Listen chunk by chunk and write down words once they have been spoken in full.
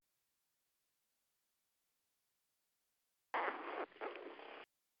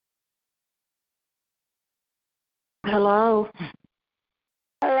Hello.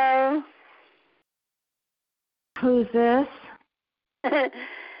 Hello. Who's this?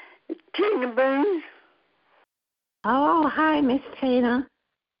 Tina Boone. Oh, hi, Miss Tina.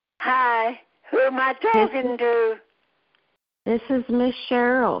 Hi. Who am I talking to? This is Miss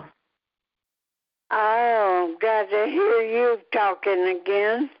Cheryl. Oh, glad to hear you talking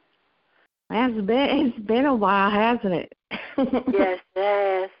again. It's been a while, hasn't it? Yes, it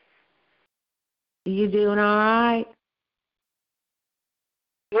has. You doing all right?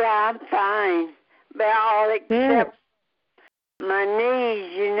 Yeah, I'm fine. But all except my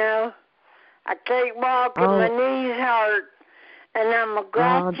knees, I can't walk and my knees hurt. And I'm a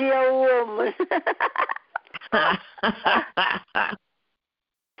grouchy old woman.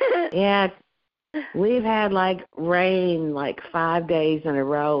 Yeah, we've had rain 5 days in a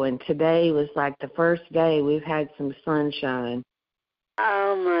row, and today was the first day we've had some sunshine.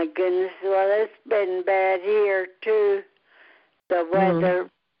 Oh my goodness. Well, it's been bad here too. The weather,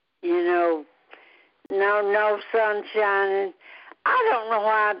 no sunshine. I don't know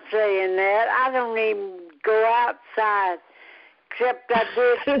why I'm saying that. I don't even go outside. Except I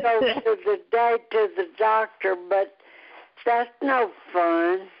did go to the doctor, but that's no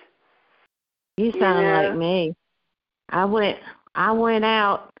fun. You sound like me. I went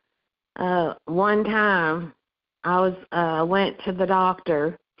out one time. I went to the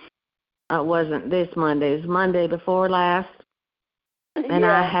doctor. It wasn't this Monday. It was Monday before last. And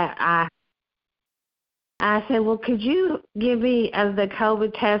I said, well, could you give me the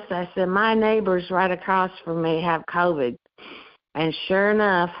COVID test? I said, my neighbors right across from me have COVID. And sure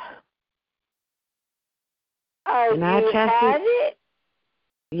enough. Oh, and you I tested, had it?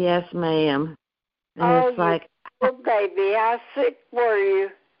 Yes, ma'am. And it's like, poor baby, how sick were you?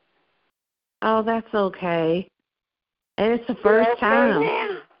 Oh, that's okay. And it's the first time.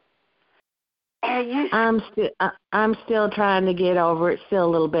 Now? I'm still trying to get over it. It's still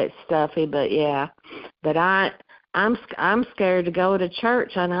a little bit stuffy, but yeah. But I'm scared to go to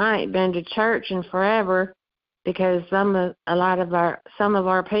church, and I ain't been to church in forever because some of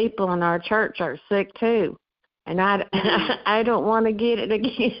our people in our church are sick too, and I don't want to get it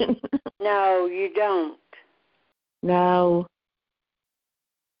again. No, you don't. No.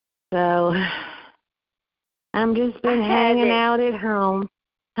 So I'm just been hanging out at home.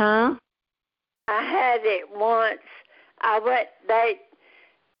 Huh? I had it once. I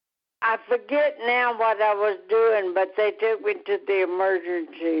forget now what I was doing, but they took me to the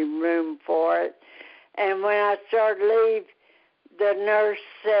emergency room for it. And when I started to leave, the nurse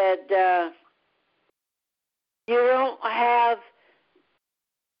said, you don't have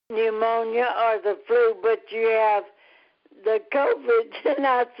pneumonia or the flu, but you have the COVID. And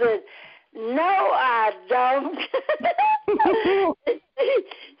I said, no, I don't.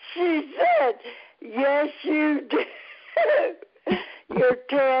 She said, yes, you do. Your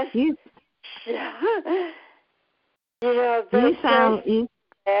test. You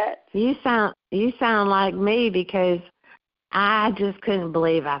sound like me because I just couldn't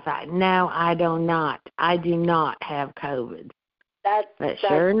believe. I thought, no, I do not. I do not have COVID. But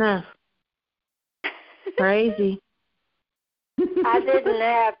sure enough, crazy. I didn't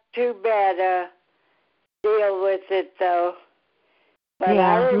have too bad a deal with it though. But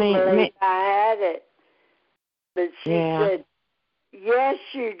I didn't believe I had it. But she said, yes,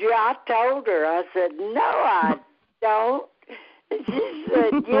 you do. I told her. I said, no, I don't. And she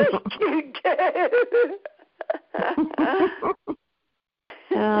said, yes, you do.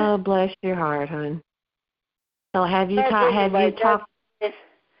 Oh, bless your heart, hon. So have you talked?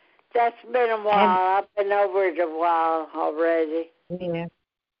 That's been a while. I've been over it a while already. Yeah.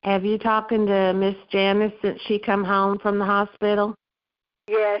 Have you talked to Miss Janice since she come home from the hospital?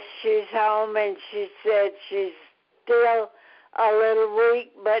 Yes, she's home, and she said she's still a little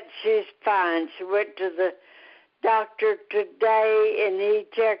weak, but she's fine. She went to the doctor today, and he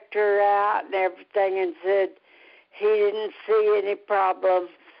checked her out and everything and said he didn't see any problems.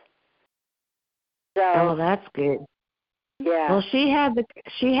 So, oh, that's good. Yeah. Well, she had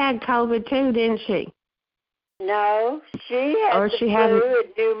COVID too, didn't she? No, she had the flu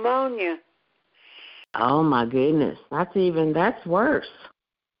and pneumonia. Oh my goodness, that's worse.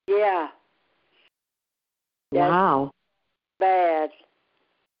 Yeah. Wow. Bad.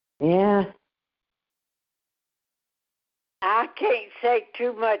 Yeah. I can't say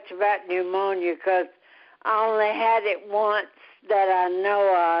too much about pneumonia because I only had it once that I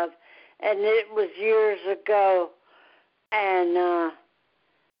know of, and it was years ago. And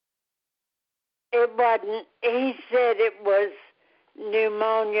it wasn't, he said it was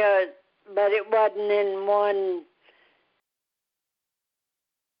pneumonia, but it wasn't in one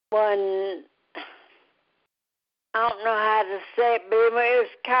I don't know how to say it, but it was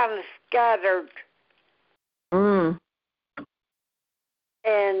kind of scattered.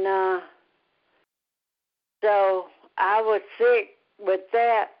 And so I was sick with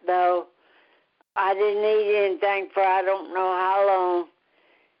that, though. I didn't eat anything for I don't know how long,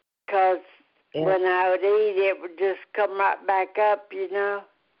 because when I would eat, it would just come right back up,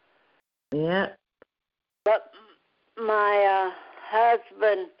 Yeah. But my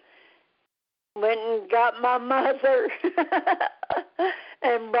husband went and got my mother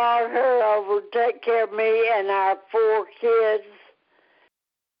and brought her over to take care of me and our 4 kids.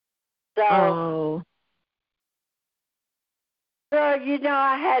 So,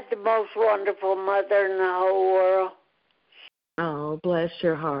 I had the most wonderful mother in the whole world. Oh, bless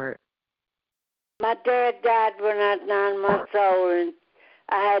your heart. My dad died when I was 9 months old, and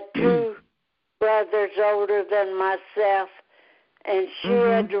I had 2 brothers older than myself, and she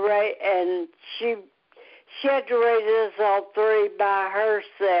had to raise, and she had to raise us all 3 by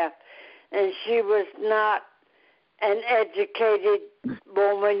herself, and she was not an educated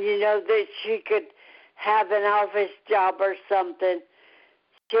woman, that she could have an office job or something.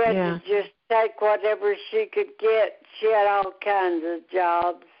 She had to just take whatever she could get. She had all kinds of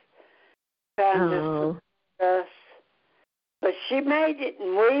jobs, trying to support us. But she made it,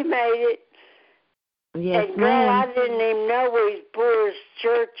 and we made it. Yes, and girl, I didn't even know we was poor as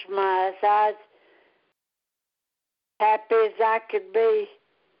church mice. I was happy as I could be.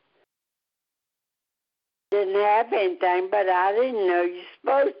 Didn't have anything, but I didn't know you're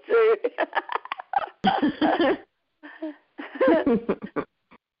supposed to.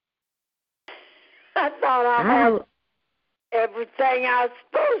 I thought I had everything I was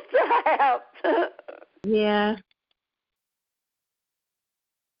supposed to have. Yeah.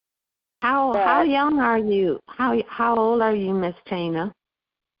 How young are you? How old are you, Miss Tina?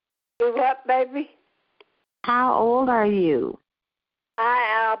 You what, baby? How old are you?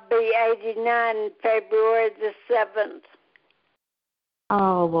 I'll be 89 February the 7th.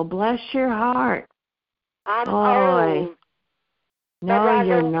 Oh, well, bless your heart. I'm old. No,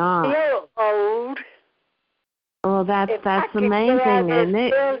 you're not. I feel old. Well, that's amazing, isn't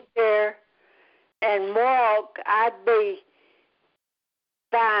it? If I could and walk, I'd be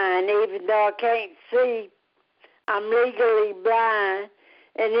fine, even though I can't see. I'm legally blind,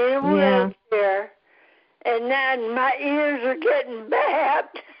 and in a wheelchair, and then my ears are getting bad.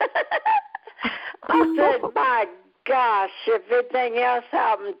 I said, my gosh, if anything else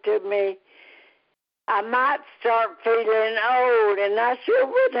happened to me, I might start feeling old, and I sure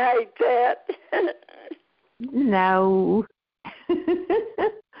would hate that. No.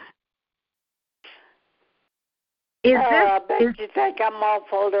 I bet you think I'm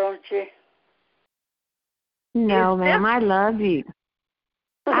awful, don't you? No, ma'am, I love you.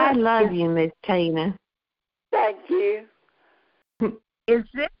 I love you, Miss Tina. Thank you. Is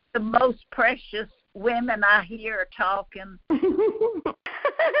this the most precious women I hear talking?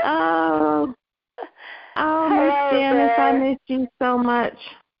 Oh, Miss Janice, I miss you so much.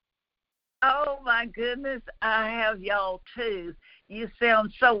 Oh, my goodness, I have y'all, too. You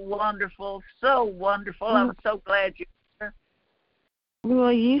sound so wonderful, so wonderful. I'm so glad you're here.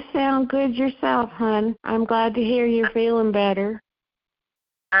 Well, you sound good yourself, hon. I'm glad to hear you're feeling better.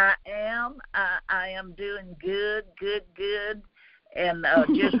 I am. I am doing good, and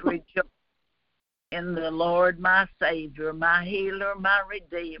just rejoice in the Lord, my Savior, my healer, my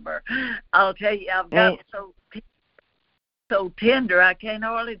Redeemer. I'll tell you, I've got so tender I can't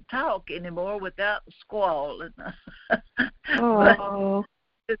hardly talk anymore without squalling. Oh,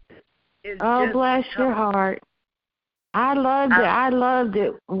 bless your heart. I loved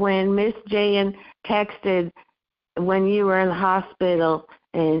it when Miss Jan texted when you were in the hospital,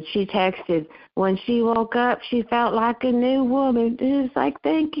 and she texted when she woke up she felt like a new woman. It's like,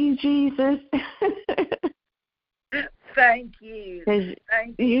 thank you, Jesus. Thank you.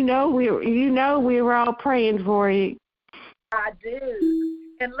 Thank you. We were all praying for you. I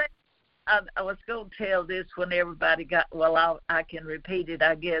do. And I was going to tell this when everybody got. Well, I can repeat it,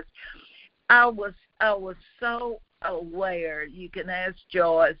 I guess. I was so aware. You can ask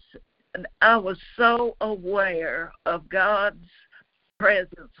Joyce. And I was so aware of God's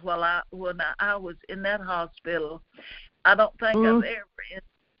presence when I was in that hospital. I don't think I've ever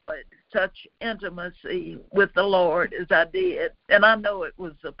enjoyed such intimacy with the Lord as I did. And I know it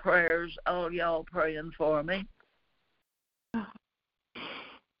was the prayers, all y'all praying for me.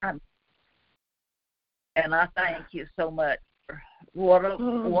 And I thank you so much. What a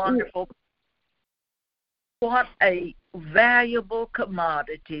wonderful, what a valuable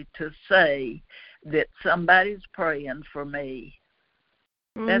commodity to say that somebody's praying for me.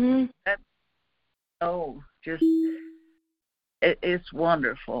 That's just it's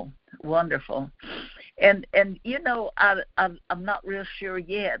wonderful, wonderful. And you know, I'm not real sure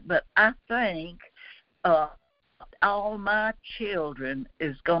yet, but I think all my children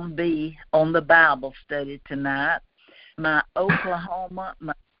is going to be on the Bible study tonight. My Oklahoma,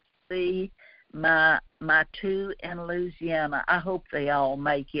 my Mississippi, my two in Louisiana. I hope they all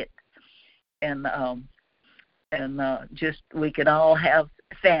make it, and just we could all have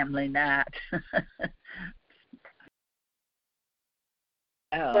family night.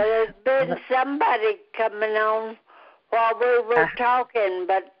 Well, there's been somebody coming on while we were talking,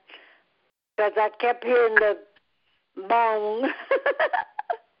 but because I kept hearing the bong.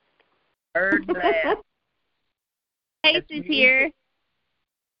 Heard that. Casey's here.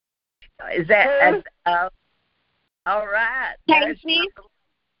 Is that all right? Casey.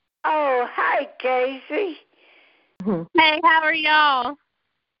 Oh, hi, Casey. Hey, how are y'all?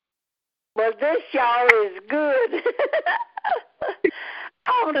 Well, this y'all is good.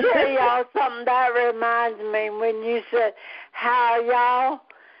 I'll tell y'all something that reminds me when you said how y'all,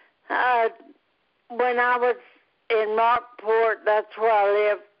 when I was in Rockport, that's where I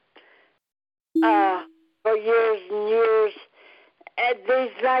lived for years and years. And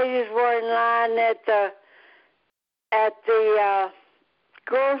these ladies were in line at the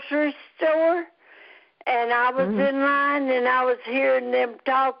grocery store, and I was in line, and I was hearing them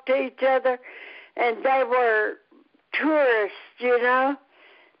talk to each other, and they were tourists, you know.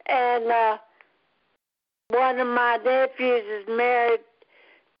 And one of my nephews is married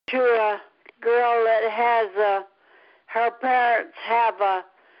to a girl that has her parents have a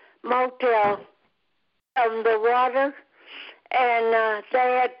motel on the water, and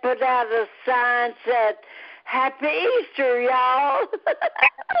they had put out a sign said, "Happy Easter, y'all."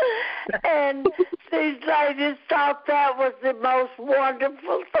 And these ladies thought that was the most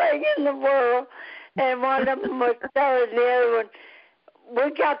wonderful thing in the world. And one of them was telling the other one,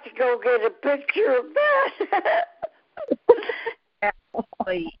 "We got to go get a picture of that."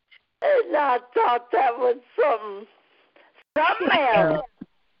 And I thought that was something else.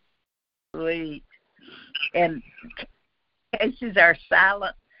 Sweet. And Casey's our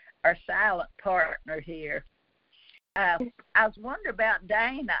silent partner here. I was wondering about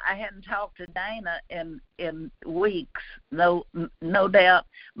Dana. I hadn't talked to Dana in weeks, no doubt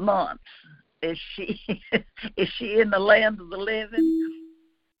months. Is she in the land of the living?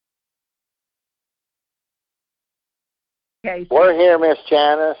 Casey. We're here, Miss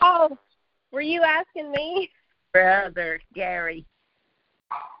Janice. Oh, were you asking me? Brother Gary.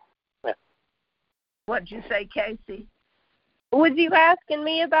 What'd you say, Casey? Was you asking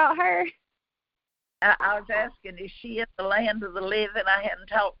me about her? I was asking, is she in the land of the living? I hadn't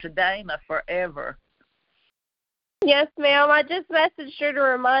talked to Dana forever. Yes, ma'am. I just messaged her to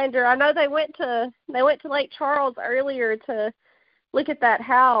remind her. I know they went to Lake Charles earlier to look at that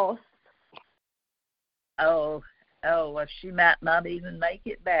house. Oh, well, she might not even make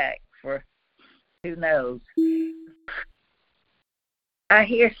it back for who knows. I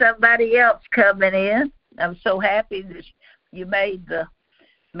hear somebody else coming in. I'm so happy that you made the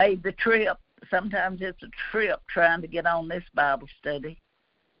trip. Sometimes it's a trip trying to get on this Bible study.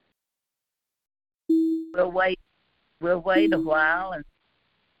 We'll wait a while and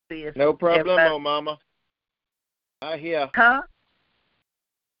see if no problemo, Mama. I hear. Huh?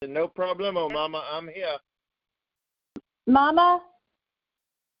 No problemo, Mama. I'm here. Mama?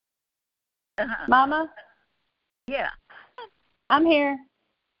 Uh-huh. Mama? Yeah. I'm here.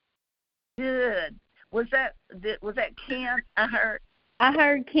 Good. Was that Kent? I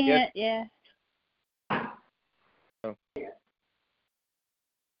heard Kent, yes. Oh.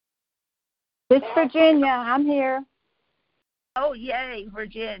 This Virginia, I'm here. Oh, yay,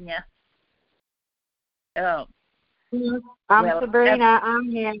 Virginia. Oh. I'm Sabrina. I'm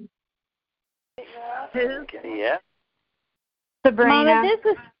here. Who? Yeah. Sabrina. Mama,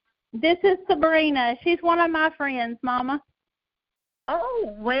 this is Sabrina. She's one of my friends, Mama.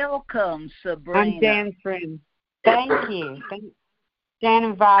 Oh, welcome, Sabrina. I'm Dan's friend. Thank you. Dan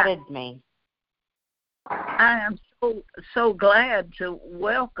invited me. I am so glad to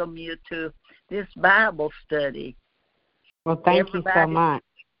welcome you to this Bible study. Well, thank you so much.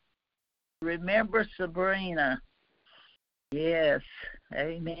 Remember Sabrina. Yes,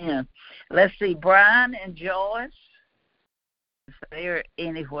 amen. Let's see, Brian and Joyce, if they're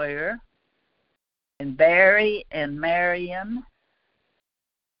anywhere, and Barry and Marion.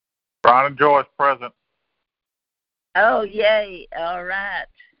 Brian and Joyce present. Oh, yay, all right.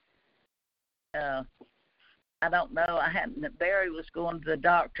 I don't know. Barry was going to the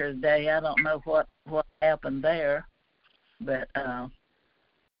doctor today. I don't know what happened there, but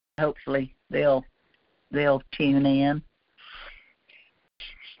hopefully they'll they'll tune in.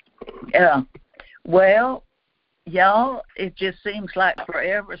 Yeah. Well, y'all, it just seems like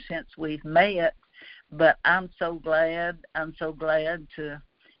forever since we've met, but I'm so glad to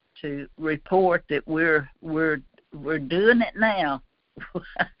report that we're doing it now.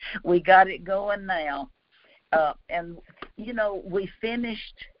 We got it going now. And we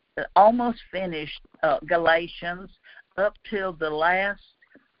almost finished Galatians up till the last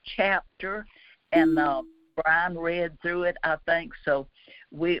chapter, and Brian read through it, I think. So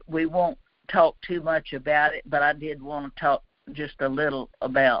we won't talk too much about it, but I did want to talk just a little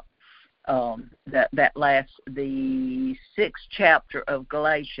about the 6th chapter of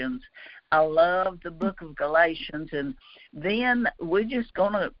Galatians. I love the book of Galatians, and then we're just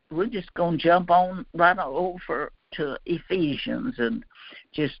gonna jump on right over to Ephesians and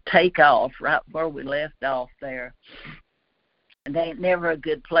just take off right where we left off there. And there ain't never a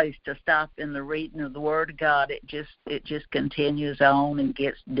good place to stop in the reading of the Word of God. It just continues on and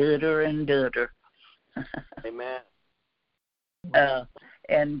gets gooder and gooder. Amen.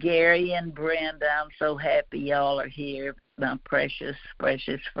 And Gary and Brenda, I'm so happy y'all are here, my precious,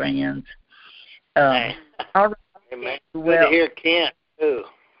 precious friends. All right. Amen. Well, good to hear Kent, too.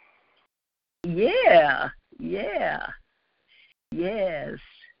 Yeah. Yes,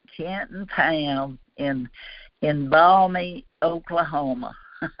 Kent and Pam in balmy Oklahoma.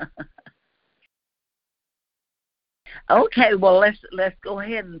 Okay, well let's go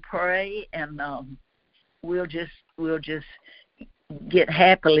ahead and pray, and we'll just get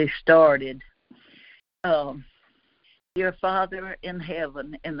happily started. Dear Father in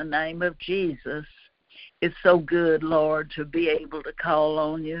heaven, in the name of Jesus, it's so good, Lord, to be able to call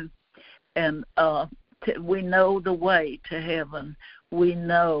on you, and we know the way to heaven. We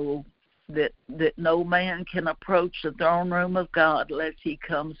know that no man can approach the throne room of God unless he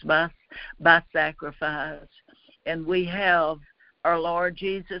comes by sacrifice. And we have our Lord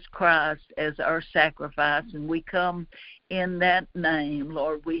Jesus Christ as our sacrifice, and we come in that name,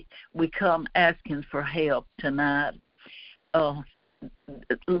 Lord. We come asking for help tonight.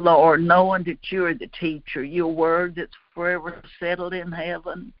 Lord, knowing that you're the teacher, your word that's forever settled in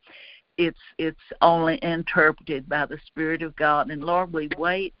heaven, it's only interpreted by the Spirit of God. And Lord, we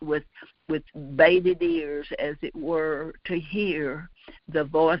wait with bated ears, as it were, to hear the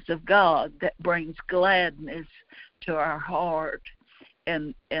voice of God that brings gladness to our heart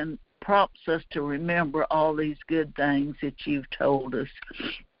and prompts us to remember all these good things that you've told us.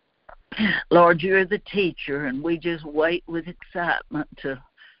 Lord, you're the teacher, and we just wait with excitement to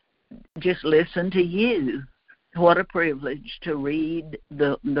just listen to you. What a privilege to read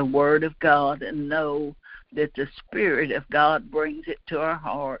the Word of God and know that the Spirit of God brings it to our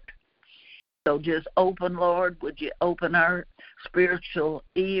heart. So just open, Lord, would you open our spiritual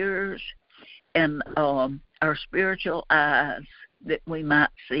ears and our spiritual eyes, that we might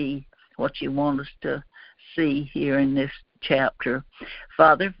see what you want us to see here in this chapter.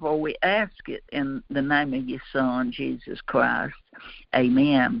 Father, for we ask it in the name of your Son, Jesus Christ.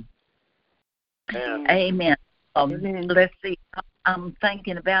 Amen. Amen. Let's see. I'm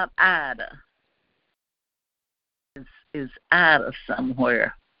thinking about Ida. Is Ida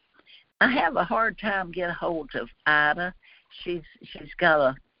somewhere? I have a hard time getting a hold of Ida. She's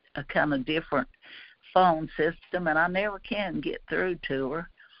got a kind of different phone system, and I never can get through to her.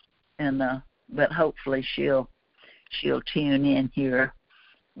 And but hopefully she'll tune in here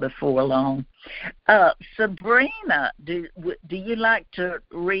before long. Sabrina, do you like to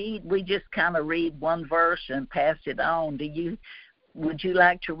read? We just kind of read one verse and pass it on. Would you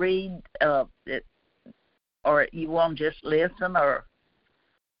like to read it, or you want to just listen? Or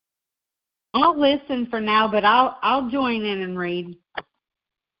I'll listen for now, but I'll join in and read.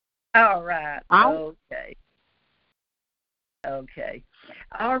 All right. Okay.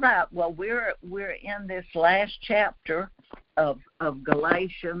 All right. Well, we're in this last chapter of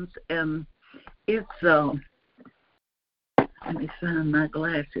Galatians, and it's let me find my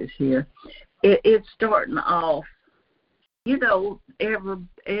glasses here. It's starting off.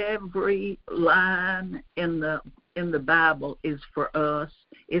 Every line in the Bible is for us.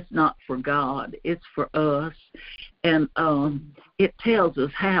 It's not for God. It's for us, and it tells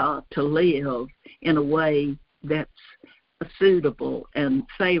us how to live in a way that's suitable and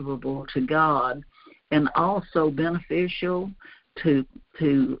favorable to God, and also beneficial to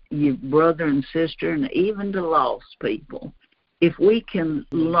your brother and sister, and even to lost people. If we can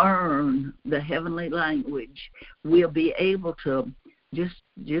learn the heavenly language, we'll be able to just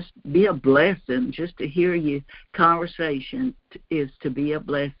be a blessing. Just to hear your conversation is to be a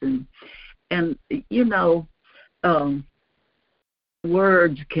blessing. And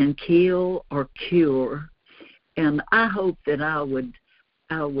words can kill or cure, and I hope that I would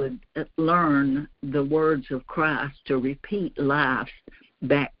learn the words of Christ to repeat life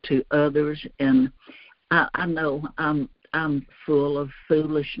back to others. And I know I'm full of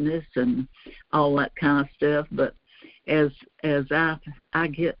foolishness and all that kind of stuff, but as I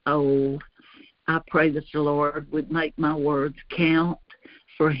get old, I pray that the Lord would make my words count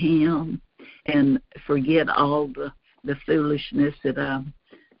for Him and forget all the foolishness that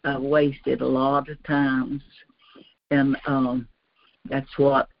I've wasted a lot of times. And that's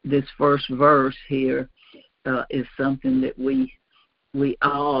what this first verse here is something that we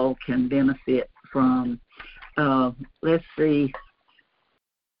all can benefit from. Let's see.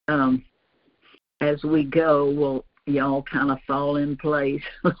 As we go, well, y'all kind of fall in place.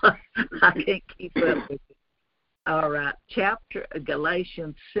 I can't keep up with it. All right.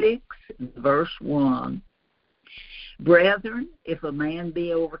 Galatians 6, verse 1. Brethren, if a man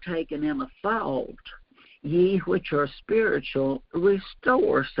be overtaken in a fault, ye which are spiritual,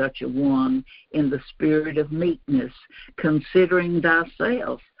 restore such a one in the spirit of meekness, considering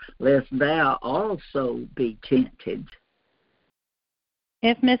thyself, lest thou also be tempted.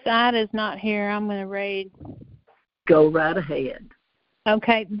 If Miss Ida's not here, I'm going to read. Go right ahead.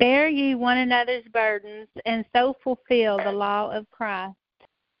 Okay. Bear ye one another's burdens, and so fulfill the law of Christ.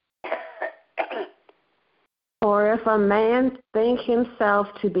 For if a man think himself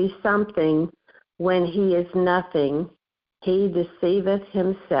to be something when he is nothing, he deceiveth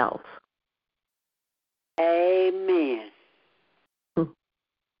himself. Amen.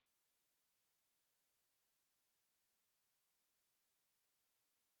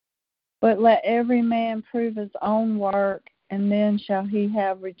 But let every man prove his own work, and then shall he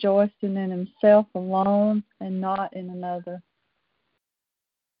have rejoicing in himself alone and not in another.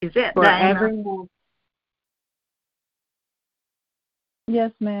 Is that for Diana? everyone?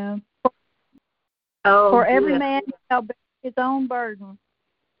 Yes, ma'am. Oh, for every good. man shall bear his own burden.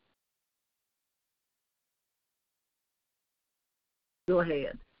 Go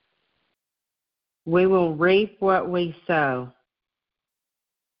ahead. We will reap what we sow.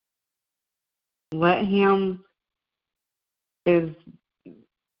 Let him that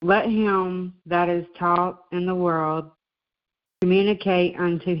is taught in the world communicate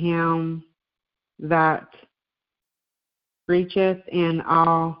unto him that preacheth in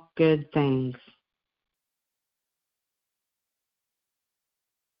all good things.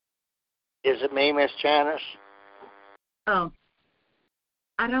 Is it me, Miss Janice? I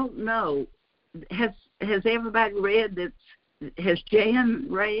don't know. Has everybody read that? Has Jan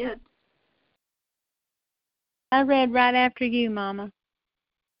read? I read right after you, Mama.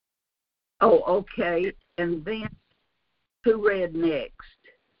 Oh, okay. And then who read next?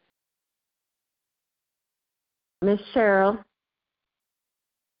 Miss Cheryl.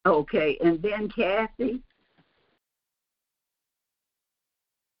 Okay, and then Kathy.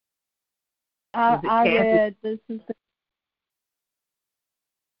 I read. This is.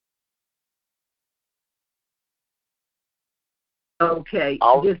 Okay.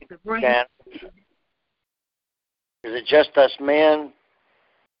 Is it just us men?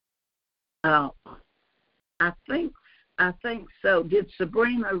 I think so. Did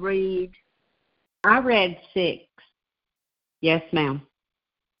Sabrina read? I read 6. Yes, ma'am.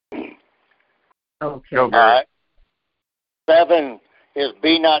 Okay. All right. 7 is,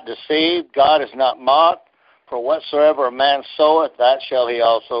 be not deceived, God is not mocked, for whatsoever a man soweth, that shall he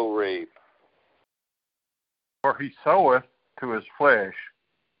also reap. For he soweth to his flesh.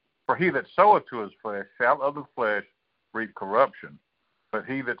 For he that soweth to his flesh shall of the flesh reap corruption, but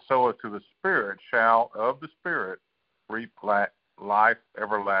he that soweth to the Spirit shall of the Spirit reap life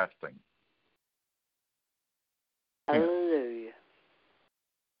everlasting. Hallelujah.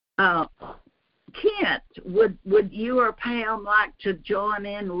 Kent, would you or Pam like to join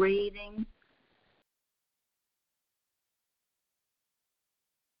in reading?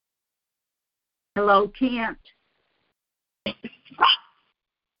 Hello, Kent.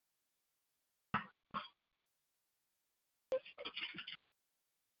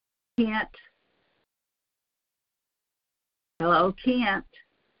 Kent. Hello, Kent.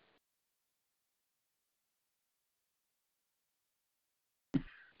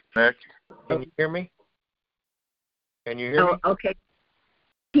 Next. Can you hear me? Can you hear me? Okay.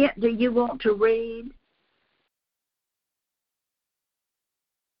 Kent, do you want to read?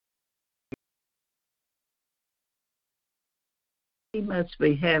 He must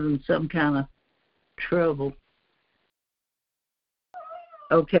be having some kind of trouble.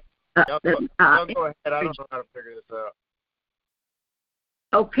 Okay. No, go ahead. I don't know how to figure this out.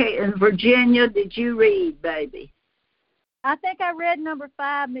 Okay, and Virginia, did you read, baby? I think I read number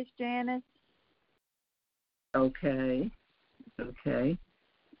 5, Miss Janice. Okay.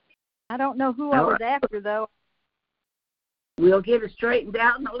 I don't know who I was after, though. We'll get it straightened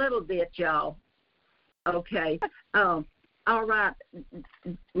out in a little bit, y'all. Okay. All right.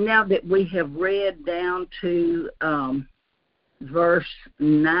 Now that we have read down to verse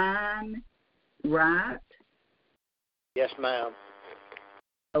 9, right? Yes, ma'am.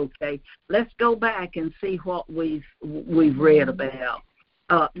 Okay. Let's go back and see what we've read about.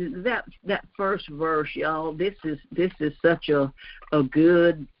 That first verse, y'all. This is such a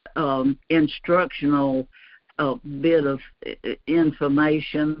good instructional bit of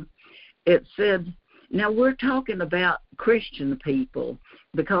information. It said, now we're talking about Christian people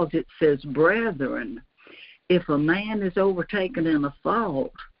because it says, brethren, if a man is overtaken in a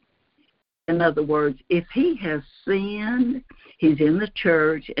fault, in other words, if he has sinned, he's in the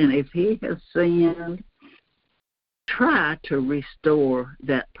church, and if he has sinned, try to restore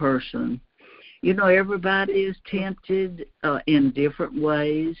that person. You know, everybody is tempted in different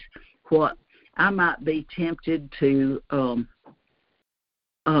ways. What I might be tempted to,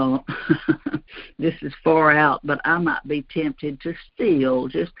 this is far out, but I might be tempted to steal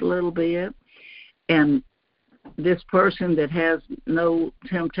just a little bit. And this person that has no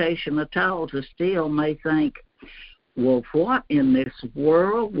temptation at all to steal may think, well, what in this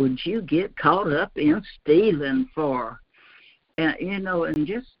world would you get caught up in stealing for? And, you know, and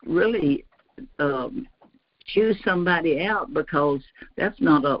just really choose somebody out because that's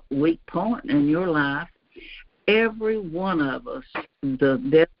not a weak point in your life. Every one of us, the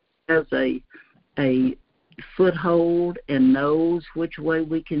devil has a foothold and knows which way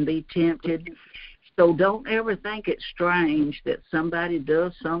we can be tempted. So don't ever think it's strange that somebody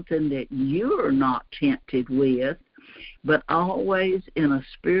does something that you're not tempted with, but always in a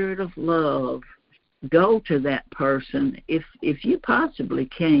spirit of love, go to that person if you possibly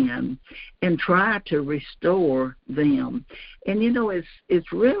can and try to restore them. And, you know,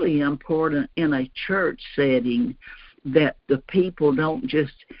 it's really important in a church setting that the people don't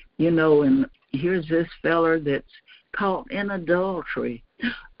just, you know, and here's this feller that's caught in adultery.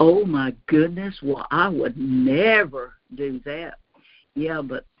 Oh, my goodness, well, I would never do that. Yeah,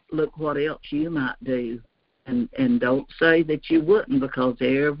 but look what else you might do. And don't say that you wouldn't, because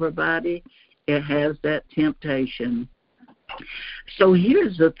everybody has that temptation. So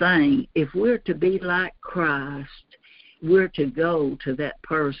here's the thing. If we're to be like Christ, we're to go to that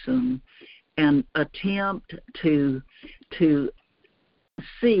person and attempt to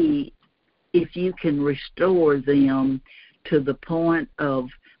see if you can restore them to the point of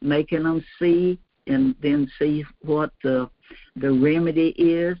making them see, and then see what the remedy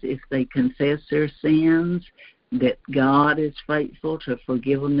is if they confess their sins, that God is faithful to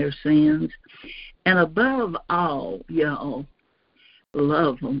forgive them their sins. And above all, y'all,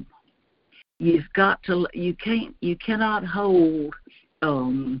 love them. You cannot hold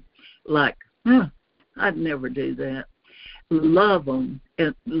like, I'd never do that. Love them,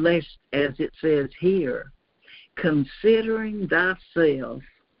 unless, as it says here, considering thyself,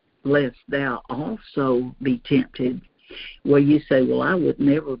 lest thou also be tempted. Well, you say, well, I would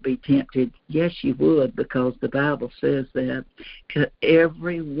never be tempted. Yes, you would, because the Bible says that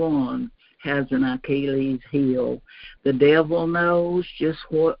everyone has an Achilles heel. The devil knows just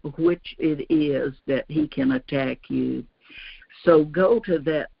which it is that he can attack you. So go to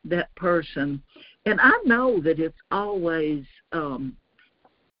that person. And I know that it's always a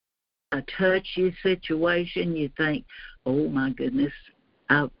touchy situation. You think, oh, my goodness,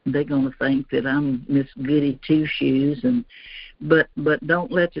 they're going to think that I'm Miss Goody Two-Shoes. But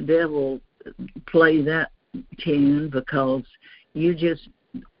don't let the devil play that tune, because you just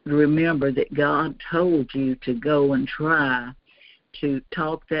remember that God told you to go and try to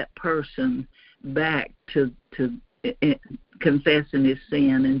talk that person back to confessing his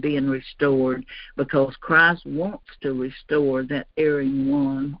sin and being restored, because Christ wants to restore that erring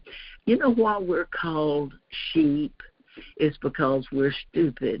one. You know why we're called sheep? It's because we're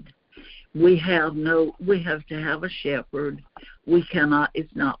stupid. We have to have a shepherd.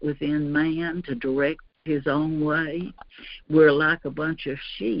 It's not within man to direct his own way. We're like a bunch of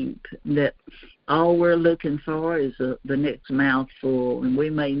sheep that all we're looking for is the next mouthful, and we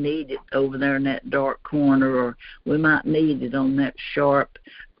may need it over there in that dark corner, or we might need it on that sharp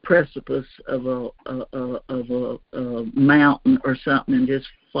precipice of a mountain or something and just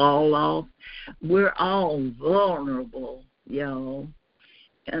fall off. We're all vulnerable, y'all.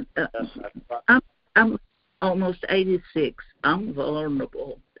 And I'm almost 86. I'm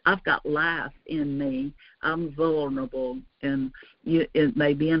vulnerable. I've got life in me. I'm vulnerable, and it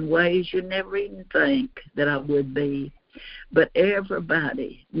may be in ways you never even think that I would be. But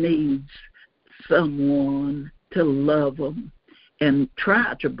everybody needs someone to love them and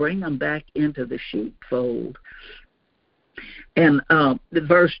try to bring them back into the sheepfold. And the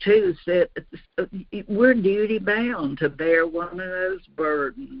verse 2 said, we're duty bound to bear one another's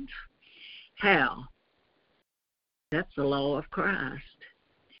burdens. How? That's the law of Christ.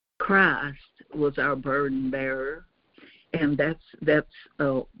 Christ was our burden bearer, and that's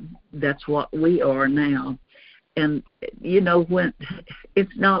what we are now. And when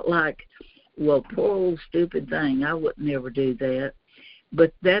it's not like, well, poor old stupid thing, I would never do that.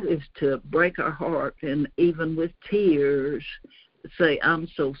 But that is to break our heart, and even with tears, say, I'm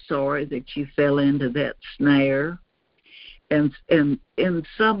so sorry that you fell into that snare. And in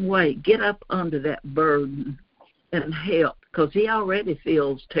some way, get up under that burden and help, because he already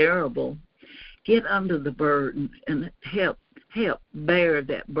feels terrible. Get under the burden and help bear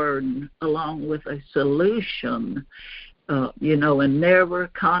that burden along with a solution, and never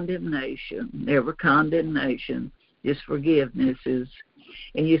condemnation, just forgiveness is.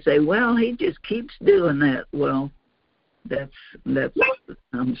 And you say, well, he just keeps doing that. Well, that's the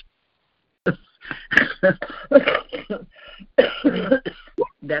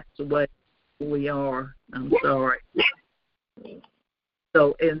way we are. I'm sorry.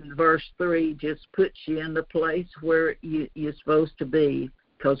 So in verse 3, just puts you in the place where you're supposed to be,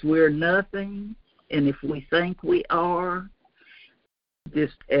 because we're nothing, and if we think we are,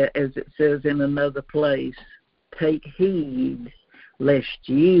 just as it says in another place, take heed lest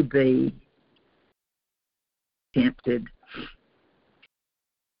ye be tempted.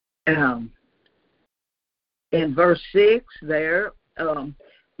 In verse 6 there,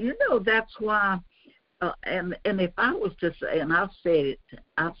 that's why, and if I was to say, and I've said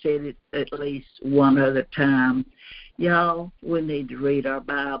it at least one other time, y'all, we need to read our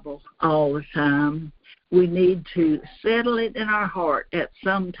Bible all the time. We need to settle it in our heart at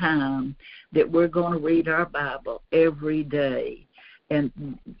some time that we're going to read our Bible every day. And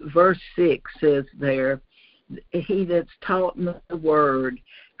verse 6 says there, he that's taught in the word,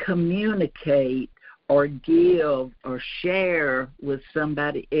 communicate or give or share with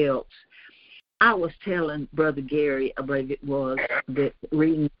somebody else. I was telling Brother Gary, I believe it was, that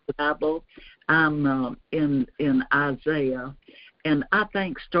reading the Bible, I'm in Isaiah, and I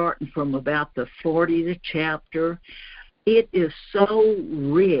think starting from about the 40th chapter, it is so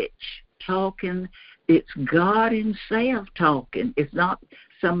rich talking. It's God himself talking. It's not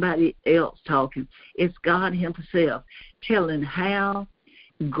somebody else talking. It's God himself telling how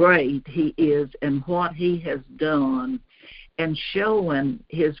great he is and what he has done, and showing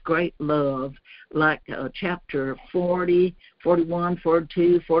his great love, like chapter 40, 41,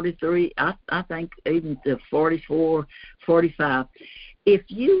 42, 43, I think even to 44, 45. If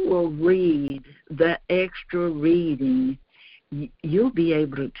you will read that extra reading, you'll be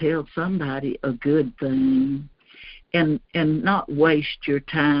able to tell somebody a good thing and not waste your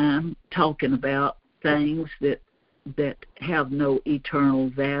time talking about things that have no eternal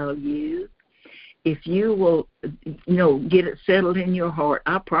value. If you will, get it settled in your heart,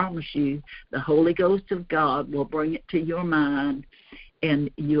 I promise you, the Holy Ghost of God will bring it to your mind,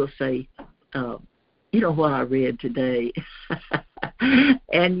 and you'll say, what I read today.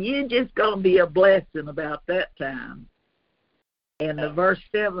 And you're just going to be a blessing about that time. And the verse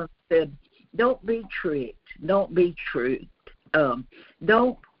 7 said, don't be tricked. Don't be tricked. Don't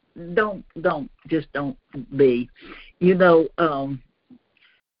be.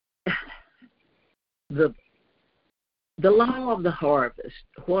 The law of the harvest,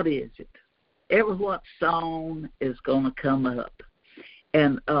 what is it? Every what's sown is going to come up.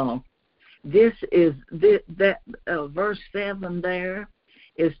 And this is that verse 7 there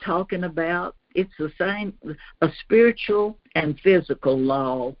is talking about, it's the same, a spiritual and physical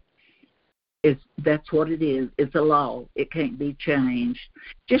law. That's what it is. It's a law. It can't be changed.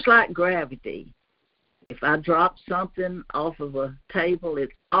 Just like gravity. If I drop something off of a table,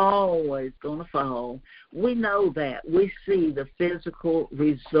 it's always going to fall. We know that. We see the physical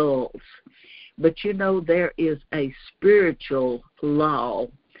results. But there is a spiritual law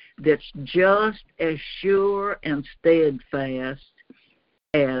that's just as sure and steadfast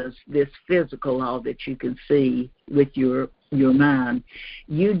as this physical law that you can see with your mind.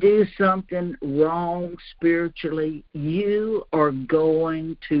 You do something wrong spiritually, you are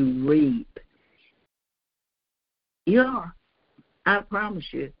going to reap. You are. I promise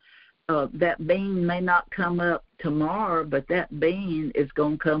you. That bean may not come up tomorrow, but that bean is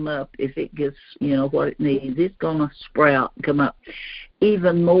going to come up if it gets, what it needs. It's going to sprout and come up.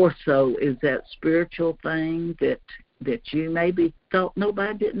 Even more so is that spiritual thing that you maybe thought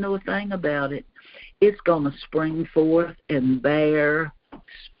nobody didn't know a thing about it. it's going to spring forth and bear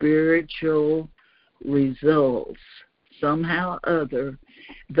spiritual results somehow or other.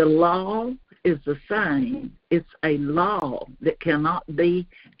 The law is the same. It's a law that cannot be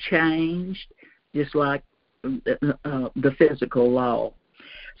changed, just like the physical law.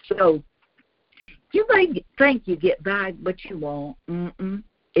 So you may think you get by, but you won't.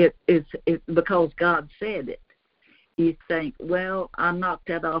 It's because God said it. You think, well, I knocked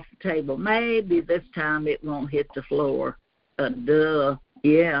that off the table. Maybe this time it won't hit the floor.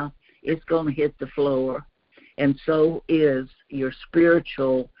 Yeah, it's going to hit the floor. And so is your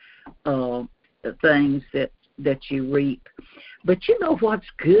spiritual things that you reap. But you know what's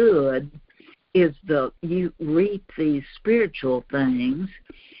good is you reap these spiritual things.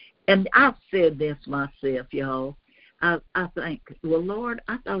 And I've said this myself, y'all. I think, well, Lord,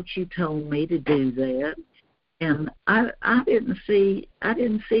 I thought you told me to do that. And I didn't see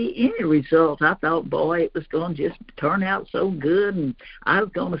any result. I thought, boy, it was going to just turn out so good, and I was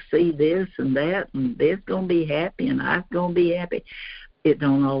going to see this and that, and they're going to be happy, and I'm going to be happy. It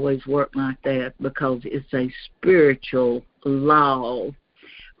don't always work like that, because it's a spiritual law,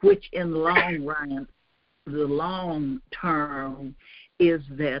 which in the long run, the long term, is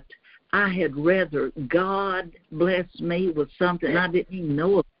that I had rather God bless me with something I didn't even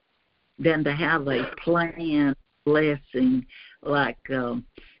know about than to have a planned blessing like, well,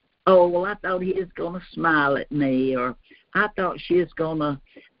 I thought he was going to smile at me, or I thought she was going to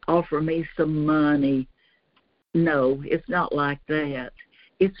offer me some money. No, it's not like that.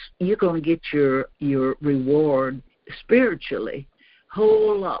 You're going to get your reward spiritually,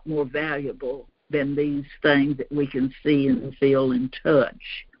 whole lot more valuable than these things that we can see and feel and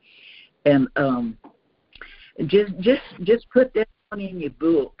touch. And just put that one in your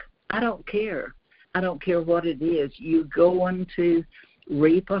book. I don't care. I don't care what it is. You're going to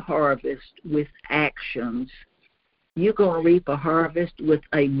reap a harvest with actions. You're going to reap a harvest with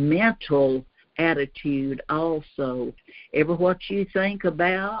a mental attitude also. What you think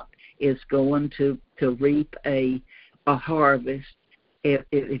about is going to reap a harvest. If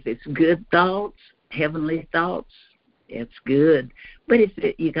it's good thoughts, heavenly thoughts, it's good. But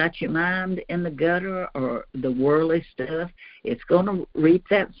if you got your mind in the gutter or the worldly stuff, it's going to reap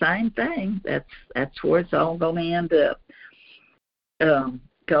that same thing. That's where it's all going to end up.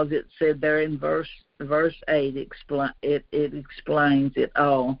 Because it said there in verse 8, it explains it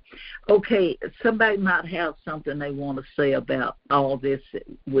all. Okay, somebody might have something they want to say about all this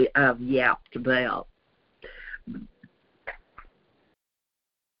that I've yapped about.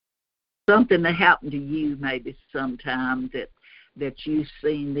 Something that happened to you maybe sometime that you've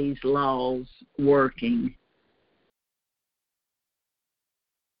seen these laws working.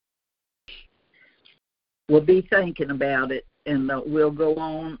 We'll be thinking about it, and we'll go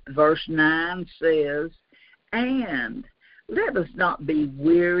on. Verse 9 says, and let us not be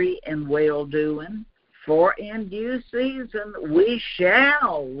weary in well-doing, for in due season we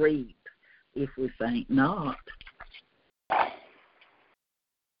shall reap if we faint not.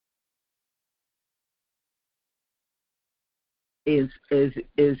 Is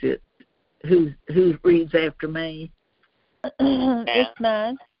it who reads after me? It's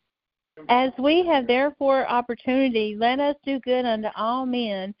mine. As we have therefore opportunity, let us do good unto all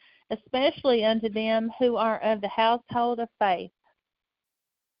men, especially unto them who are of the household of faith.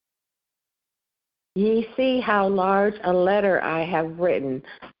 Ye see how large a letter I have written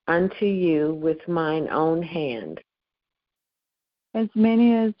unto you with mine own hand. As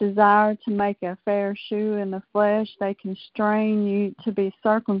many as desire to make a fair shew in the flesh, they constrain you to be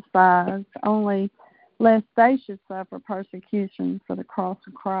circumcised, only lest they should suffer persecution for the cross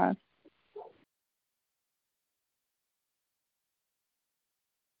of Christ.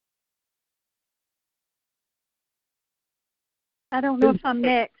 I don't know if I'm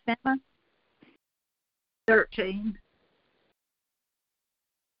next, am I? 13.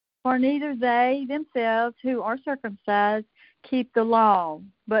 For neither they themselves who are circumcised keep the law,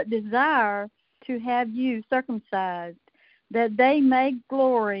 but desire to have you circumcised, that they may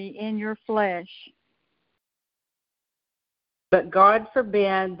glory in your flesh. But God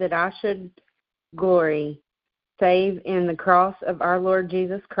forbid that I should glory, save in the cross of our Lord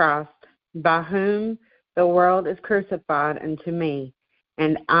Jesus Christ, by whom the world is crucified unto me,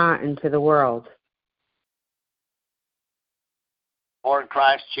 and I unto the world. For in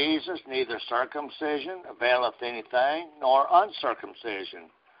Christ Jesus neither circumcision availeth anything, nor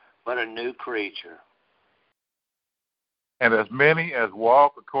uncircumcision, but a new creature. And as many as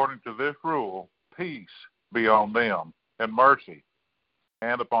walk according to this rule, peace be on them, and mercy,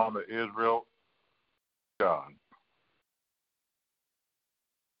 and upon the Israel God.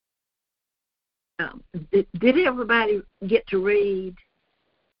 Did everybody get to read?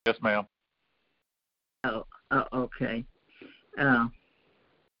 Yes, ma'am. Oh, okay.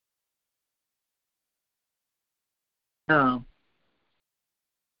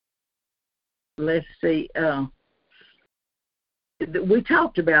 Let's see. We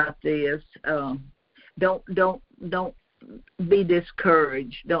talked about this. Don't be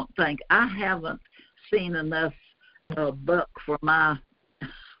discouraged. Don't think I haven't seen enough buck for my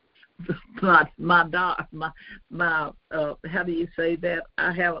how do you say that?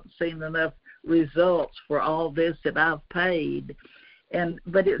 I haven't seen enough results for all this that I've paid.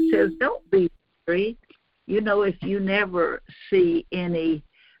 But it says don't be worried. You know, if you never see any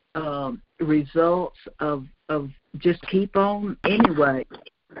results of just keep on anyway,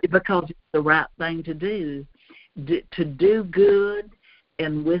 because it's the right thing to do. To do good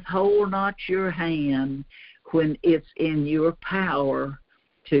and withhold not your hand when it's in your power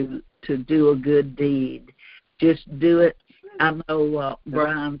to do a good deed. Just do it. I know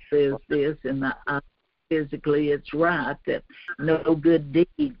Brian says this, and physically it's right that no good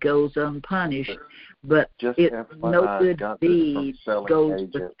deed goes unpunished, but no good deed goes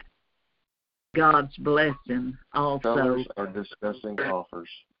with God's blessing also. Sellers are discussing offers.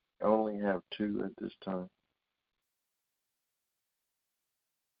 I only have 2 at this time.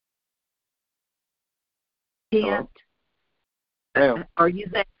 Kent, are you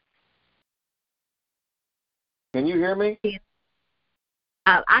there? Can you hear me?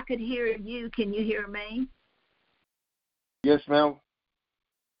 I could hear you. Can you hear me? Yes, ma'am.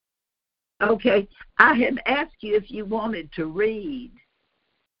 Okay. I had asked you if you wanted to read.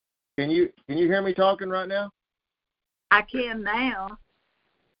 Can you hear me talking right now? I can now.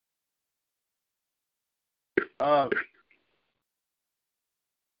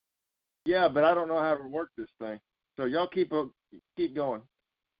 Yeah, but I don't know how to work this thing. So y'all keep going.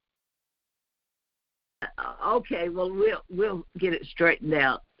 Okay, well we'll get it straightened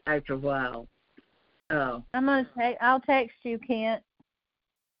out after a while. I'll text you, Kent.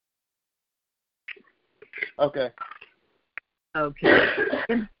 Okay. Okay.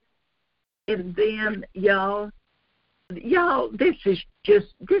 And then y'all, this is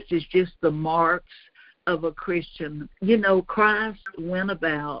just the marks of a Christian. You know, Christ went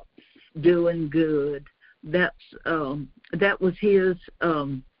about doing good. That was his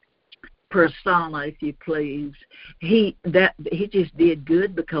persona, if you please. He just did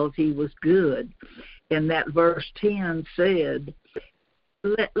good because he was good. And that verse 10 said,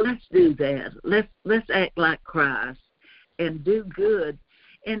 let's do that. Let's act like Christ and do good.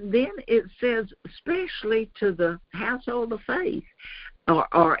 And then it says, especially to the household of faith,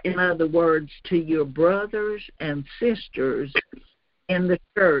 or in other words, to your brothers and sisters in the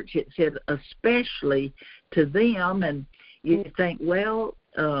church. It said especially to them. And you think, well,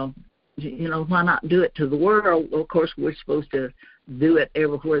 why not do it to the world? Well, of course, we're supposed to do it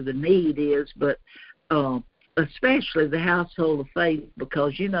everywhere the need is, but especially the household of faith,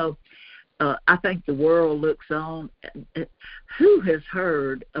 because, I think the world looks on. Who has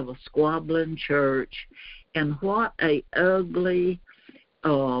heard of a squabbling church, and what a ugly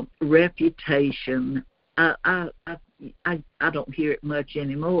reputation. I don't hear it much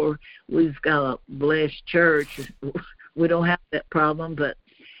anymore. We've got a blessed church. We don't have that problem, but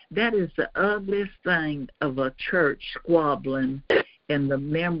that is the ugliest thing of a church squabbling and the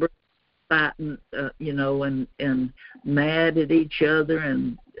members fighting, and mad at each other,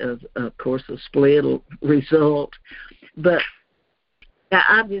 and of course a split will result. But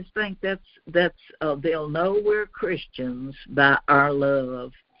I just think that's they'll know we're Christians by our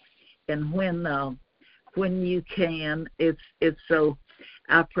love, and when you can, it's so.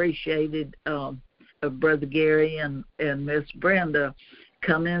 I appreciated Brother Gary and Miss Brenda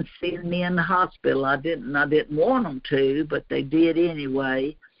come in and see me in the hospital. I didn't want them to, but they did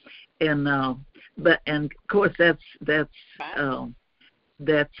anyway. And of course that's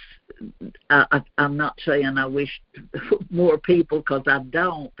I'm not saying I wish more people, because I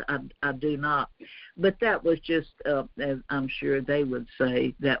do not. But that was just, as I'm sure they would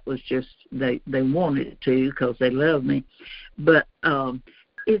say, that was just they wanted to because they love me. But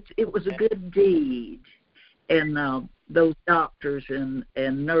it was a good deed, and those doctors and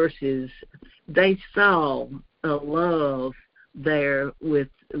nurses, they saw a love there with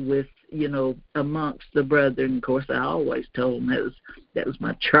amongst the brethren. Of course, I always told them that was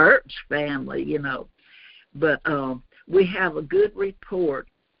my church family, But we have a good report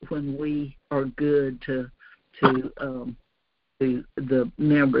when we are good to the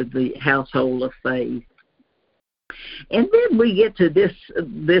member of the household of faith. And then we get to this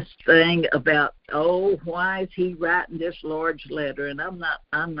thing about, why is he writing this large letter? And I'm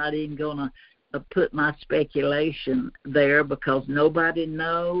not even going to put my speculation there because nobody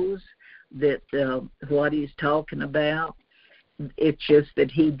knows that what he's talking about. It's just that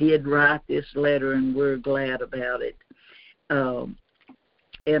he did write this letter, and we're glad about it.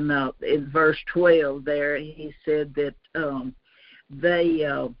 In verse 12 there, he said that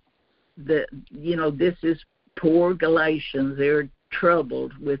this is poor Galatians. They're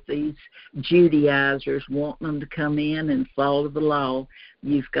troubled with these Judaizers wanting them to come in and follow the law.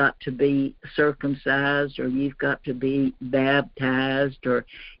 You've got to be circumcised, or you've got to be baptized, or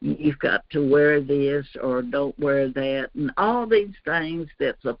you've got to wear this or don't wear that, and all these things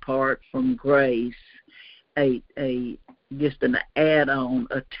that's apart from grace, just an add-on,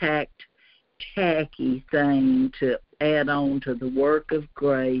 a tacky thing to add on to the work of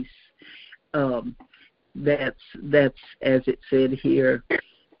grace. That's as it said here.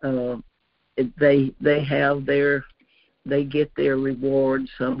 They get their reward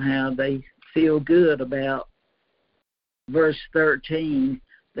somehow. They feel good about verse 13.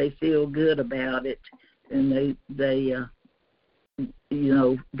 They feel good about it, and they've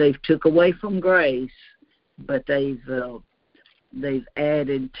took away from grace, but they've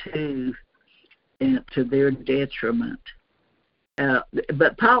added to their detriment.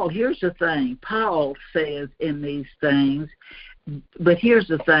 But Paul, here's the thing. Paul says in these things, but here's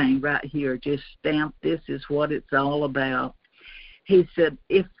the thing right here. Just stamp, this is what it's all about. He said,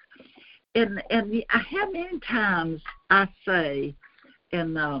 and how many times I say,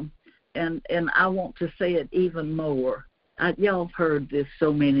 and I want to say it even more. Y'all have heard this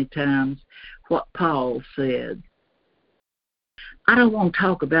so many times, what Paul said. I don't want to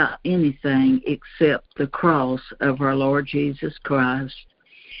talk about anything except the cross of our Lord Jesus Christ.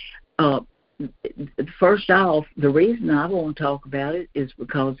 First off, the reason I want to talk about it is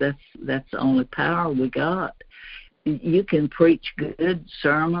because that's the only power we got. You can preach good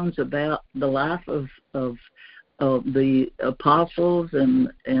sermons about the life of the apostles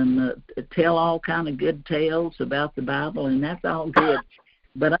and tell all kind of good tales about the Bible, and that's all good.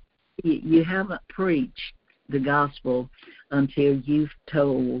 But you haven't preached the gospel until you've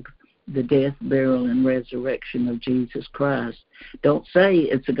told the death, burial, and resurrection of Jesus Christ. Don't say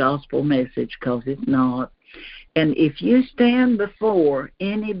it's a gospel message, because it's not. And if you stand before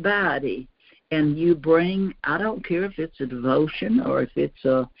anybody and you bring, I don't care if it's a devotion or if it's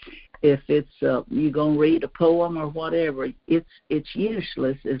you're gonna read a poem or whatever, it's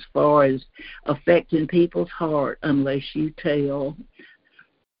useless as far as affecting people's heart unless you tell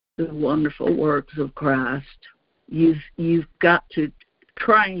the wonderful works of Christ. You've got to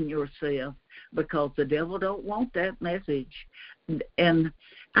train yourself, because the devil don't want that message. And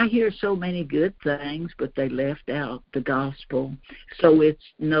I hear so many good things, but they left out the gospel. So it's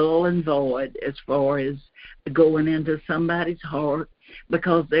null and void as far as going into somebody's heart,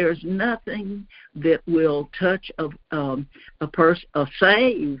 because there's nothing that will touch a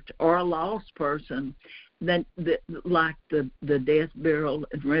saved or a lost person that like the death, burial,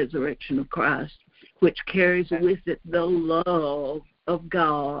 and resurrection of Christ, which carries with it the love of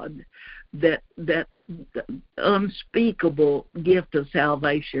God, that unspeakable gift of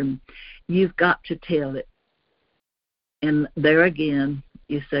salvation. You've got to tell it. And there again,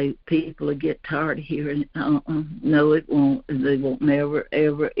 you say people will get tired of hearing it. No, it won't. They won't never,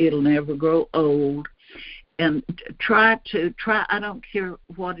 ever. It'll never grow old. And try. I don't care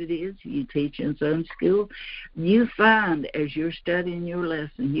what it is you teach in Sunday school. You find, as you're studying your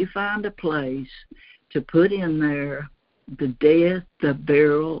lesson, you find a place to put in there the death, the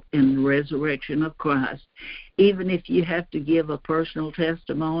burial, and resurrection of Christ. Even if you have to give a personal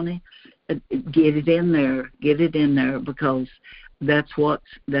testimony, get it in there. Get it in there, because that's what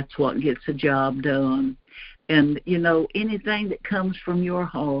gets the job done. And anything that comes from your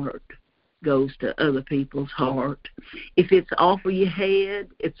heart goes to other people's heart. If it's off of your head,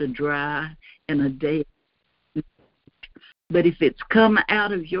 it's a dry and a dead. But if it's come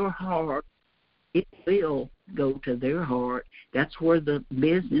out of your heart, it will go to their heart. That's where the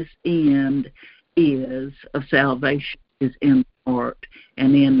business end is of salvation, is in the heart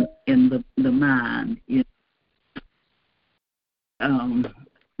and in the mind.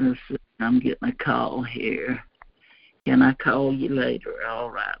 Let's see, I'm getting a call here. Can I call you later? All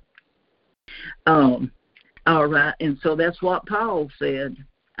right. All right. And so that's what Paul said.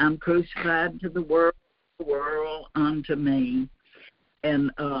 I'm crucified to the world unto me.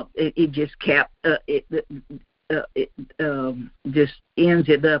 And it just just ends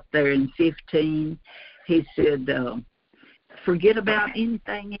it up there in 15. He said, forget about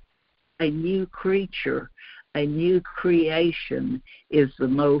anything. A new creature, a new creation is the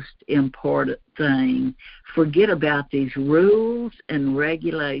most important thing. Forget about these rules and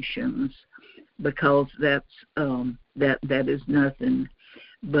regulations. because that is nothing.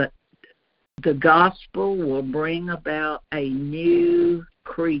 But the gospel will bring about a new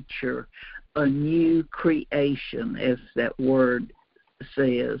creature, a new creation, as that word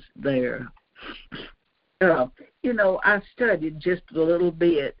says there. I studied just a little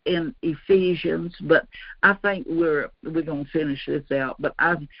bit in Ephesians, but I think we're going to finish this out. But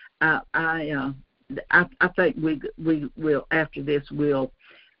I think we will, after this we'll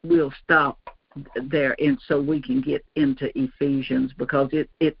stop there, and so we can get into Ephesians, because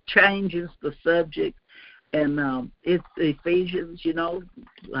it changes the subject, and it's Ephesians.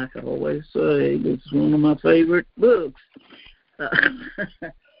 Like I always say, it's one of my favorite books.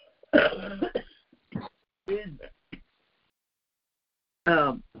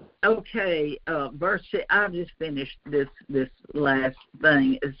 Okay, verse. I just finished this last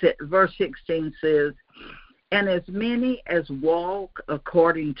thing. Verse 16 says, "And as many as walk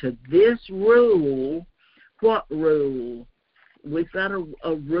according to this rule," what rule? We've got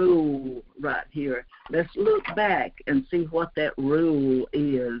a rule right here. Let's look back and see what that rule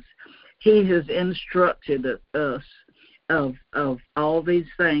is. He has instructed us of all these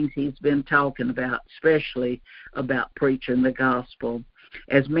things he's been talking about, especially about preaching the gospel.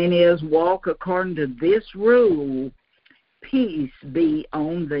 "As many as walk according to this rule, peace be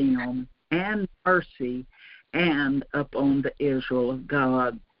on them, and mercy, and upon the Israel of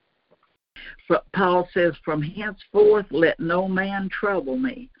God." Paul says, "From henceforth let no man trouble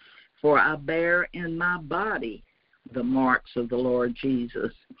me, for I bear in my body the marks of the Lord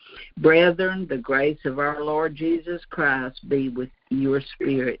Jesus. Brethren, the grace of our Lord Jesus Christ be with your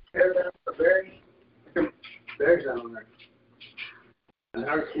spirit." There's on there. And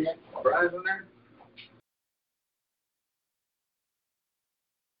our fries on there?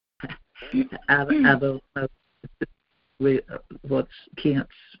 I don't know what's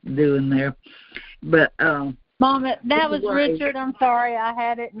Kent's doing there, but Mama, that was Richard. I'm sorry, I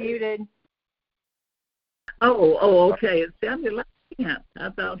had it muted. Oh, okay. It sounded like Kent. I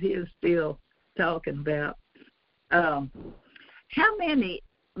thought he was still talking about. How many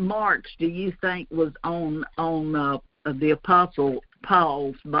marks do you think was on the Apostle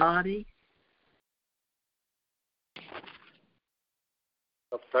Paul's body?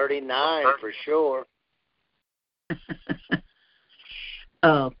 39 for sure.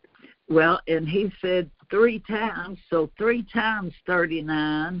 Well, and he said 3 times, so 3 times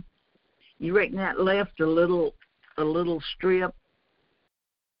 39. You reckon that left a little strip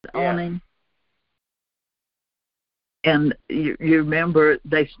on him? And you remember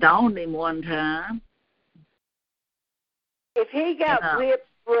they stoned him one time. If he got whipped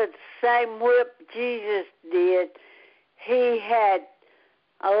with the same whip Jesus did, he had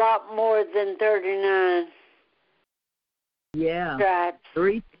a lot more than 39. Yeah. Stripes.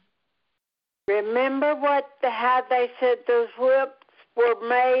 3. Remember how they said those whips were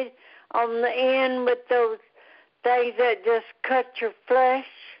made on the end with those things that just cut your flesh?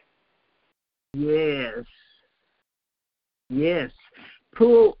 Yes.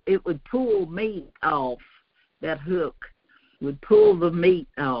 It would pull meat off. That hook would pull the meat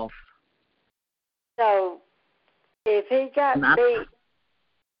off. So, if he got beat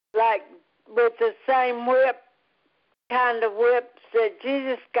like with the same kind of whips that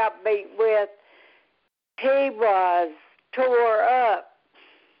Jesus got beat with, he was tore up.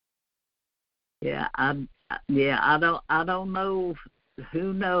 Yeah, I don't know.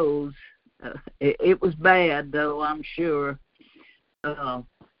 Who knows? It was bad, though, I'm sure.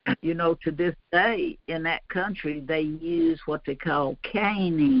 To this day in that country, they use what they call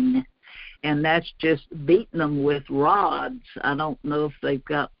caning, and that's just beating them with rods. I don't know if they've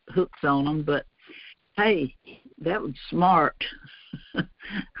got hooks on them, but hey, that was smart.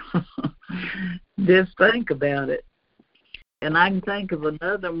 Just think about it. And I can think of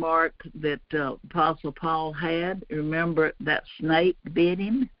another mark that Apostle Paul had. Remember that snake bit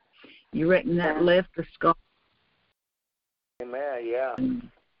him? You reckon that left a scar? Amen, yeah.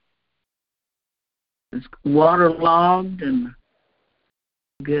 It's waterlogged, and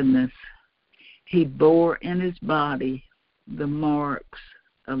goodness, he bore in his body the marks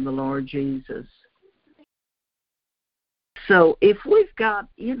of the Lord Jesus. So if we've got,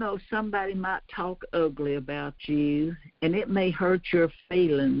 somebody might talk ugly about you, and it may hurt your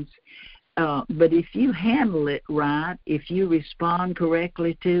feelings, but if you handle it right, if you respond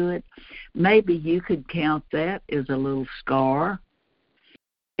correctly to it, maybe you could count that as a little scar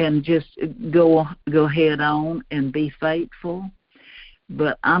and just go head on and be faithful.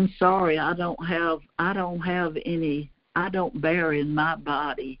 But I'm sorry, I don't bear in my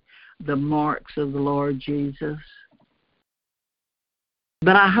body the marks of the Lord Jesus.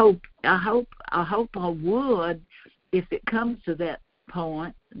 But I hope I hope I would if it comes to that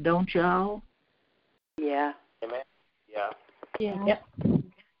point, don't y'all? Yeah. Amen. Yeah. Yeah. Yep.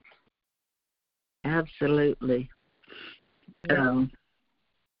 Absolutely.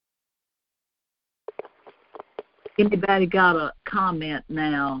 Anybody got a comment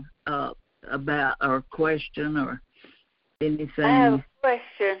now about or question or anything? I have a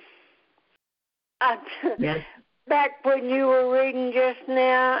question. Yes. Back when you were reading just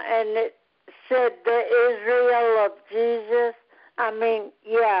now, and it said the Israel of Jesus. I mean,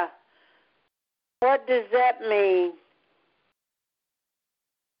 yeah. What does that mean?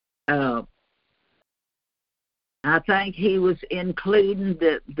 I think he was including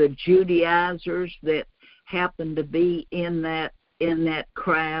the Judaizers that happened to be in that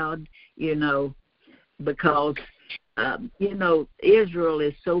crowd, because Israel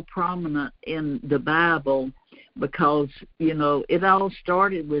is so prominent in the Bible because it all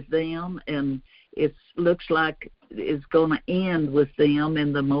started with them, and it looks like it's going to end with them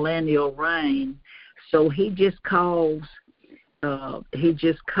in the millennial reign. So he just calls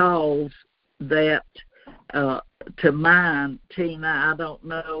that to mind, Tina. I don't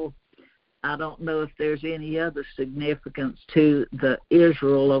know if there's any other significance to the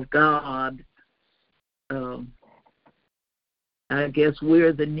Israel of God. I guess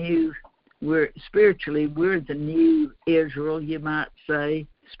we're the new Israel, you might say,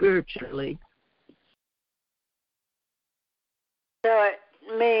 spiritually. So it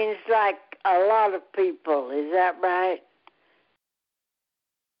means like a lot of people, is that right?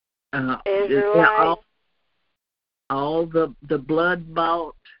 Yeah, all the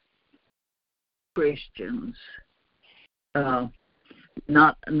blood-bought Christians. Now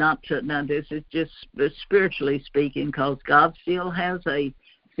this is just spiritually speaking, because God still has a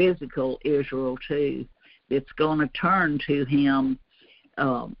physical Israel too. It's going to turn to Him,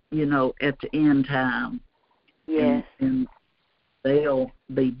 at the end time. Yes. And they'll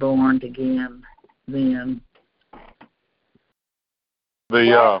be born again then. Go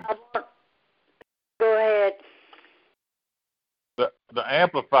ahead. The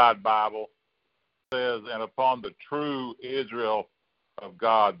Amplified Bible says, and upon the true Israel of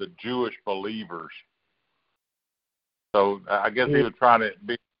God, the Jewish believers. So I guess he was trying to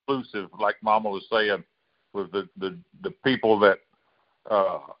be inclusive, like Mama was saying, with the people that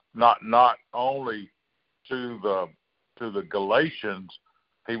not only to the Galatians.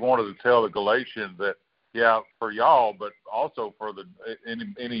 He wanted to tell the Galatians that, for y'all, but also for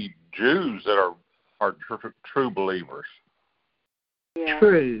any Jews that are true believers. Yeah.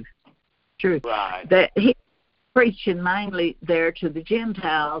 True. Right. That he preaching mainly there to the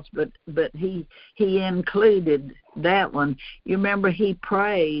Gentiles, but he included that one. You remember he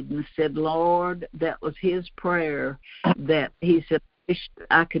prayed and said, Lord, that was his prayer, that he said,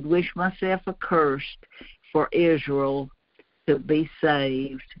 I could wish myself accursed for Israel to be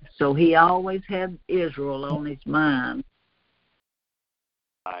saved. So he always had Israel on his mind.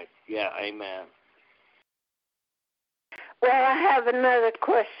 Right. Yeah, amen. Well, I have another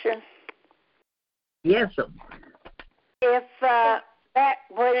question. Yes, sir. If back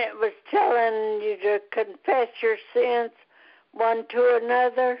when it was telling you to confess your sins one to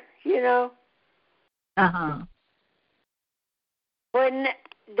another, when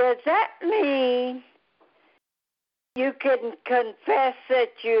does that mean you can confess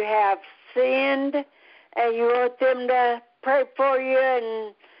that you have sinned and you want them to pray for you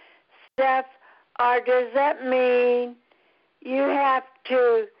and stuff, or does that mean you have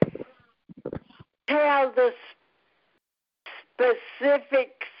to tell the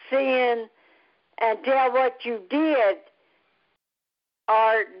specific sin and tell what you did,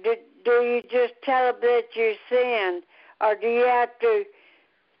 or do you just tell them that you sinned, or do you have to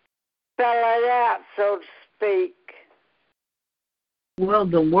spell it out, so to speak? Well,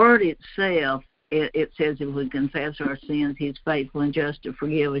 the word itself, it says if we confess our sins, He's faithful and just to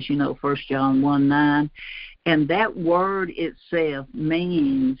forgive us, 1 John 1:9. And that word itself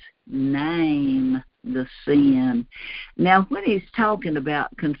means name the sin. Now, when He's talking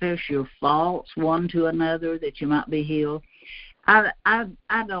about confess your faults one to another that you might be healed, I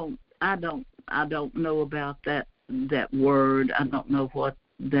don't know about that word. I don't know what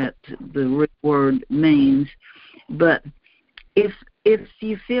the word means, but if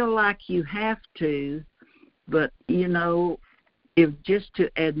you feel like you have to, but if just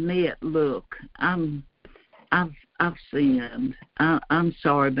to admit, look, I've sinned. I'm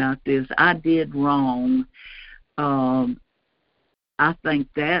sorry about this. I did wrong. I think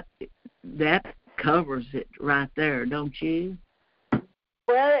that covers it right there, don't you?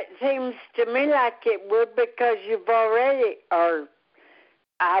 Well, it seems to me like it would, because you've already, or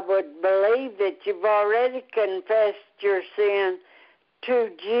I would believe that you've already confessed your sin to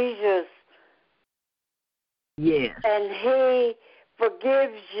Jesus. Yes. And He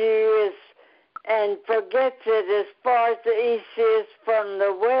forgives you and forgets it as far as the east is from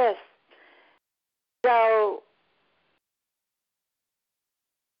the west. So,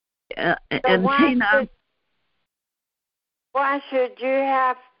 and why should you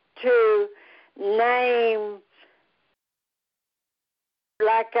have to name,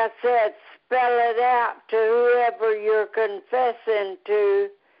 like I said, spell it out to whoever you're confessing to?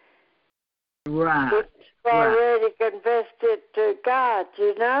 Right. You've already confessed it to God,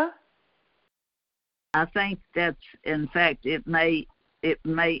 you know? I think that's, in fact, it may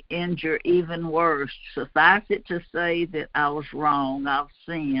injure even worse. Suffice it to say that I was wrong, I've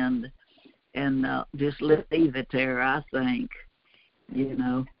sinned, and just leave it there, I think, you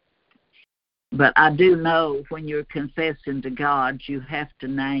know. But I do know when you're confessing to God, you have to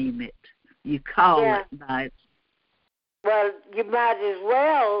name it. You call it by it. Well, you might as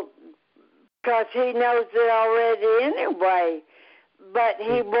well, because He knows it already anyway. But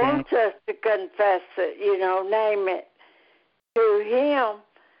He wants us to confess it, you know, name it to Him.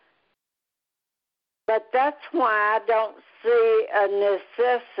 But that's why I don't see a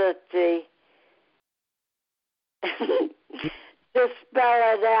necessity to spell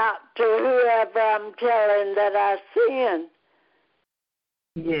it out to whoever I'm telling that I sin.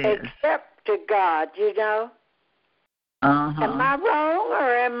 Yes. Except to God, you know. Uh-huh. Am I wrong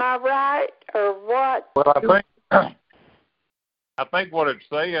or am I right or what? Well, I think what it's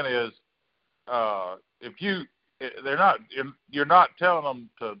saying is, you're not telling them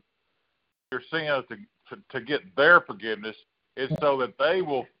your sins to get their forgiveness. It's so that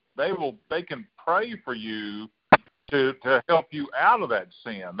they can pray for you to help you out of that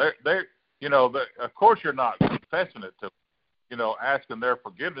sin. Of course you're not confessing it to, asking their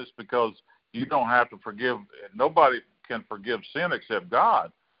forgiveness, because you don't have to forgive. Nobody can forgive sin except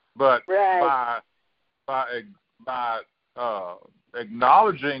God. But by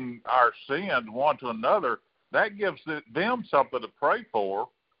acknowledging our sins one to another, that gives them something to pray for,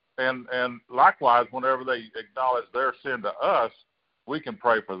 and likewise, whenever they acknowledge their sin to us, we can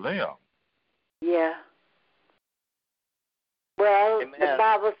pray for them. Yeah. Well, Amen. The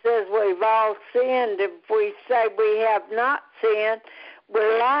Bible says we've all sinned. If we say we have not sinned,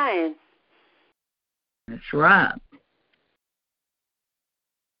 we're lying. That's right.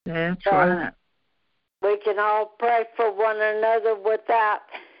 That's right. We can all pray for one another without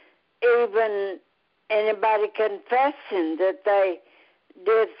even anybody confessing that they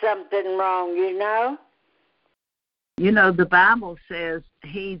did something wrong, you know? You know, the Bible says,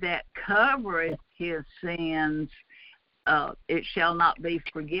 he that covereth his sins, it shall not be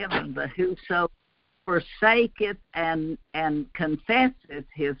forgiven, but whoso forsaketh and confesseth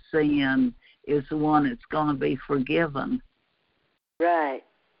his sin is the one that's going to be forgiven. Right.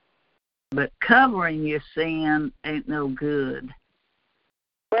 But covering your sin ain't no good.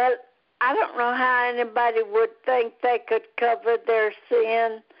 Well, I don't know how anybody would think they could cover their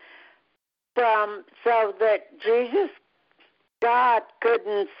sin so that Jesus, God,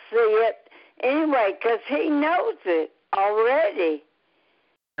 couldn't see it anyway, because He knows it already.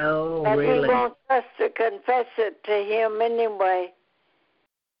 Oh, but really? He wants us to confess it to Him anyway.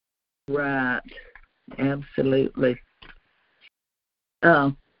 Right. Absolutely.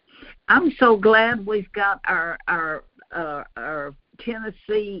 I'm so glad we've got our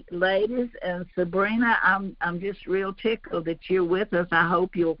Tennessee ladies, and Sabrina, I'm just real tickled that you're with us. I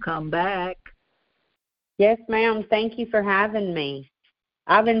hope you'll come back. Yes, ma'am. Thank you for having me.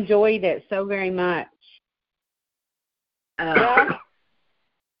 I've enjoyed it so very much.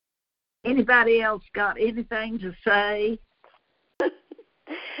 Anybody else got anything to say?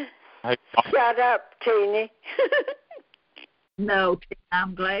 Shut up, Teeny. No,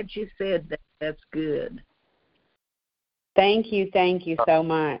 I'm glad you said that. That's good. Thank you so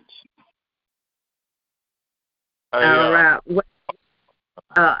much. All right. Well,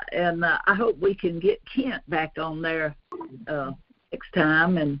 and I hope we can get Kent back on there next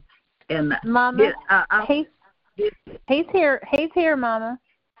time. And Mama, he's here. He's here, Mama.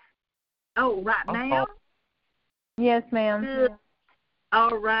 Oh, right now? Yes, ma'am. Good.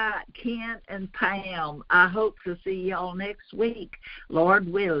 All right, Kent and Pam, I hope to see y'all next week, Lord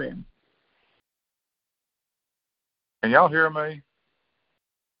willing. Can y'all hear me?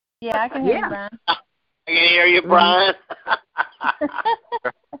 Yeah, I can hear you, Brian. I can hear you, Brian.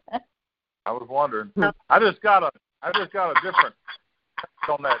 I was wondering. I just got a different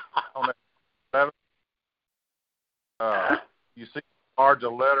on that. You see, large a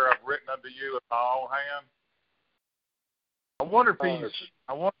letter I've written unto you in my own hand. I wonder if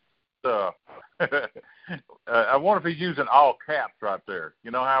I wonder if he's using all caps right there.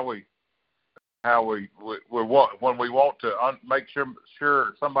 You know how we when we want to make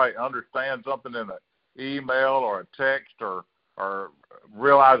sure somebody understands something in an email or a text or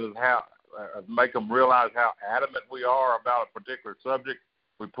realizes how make them realize how adamant we are about a particular subject.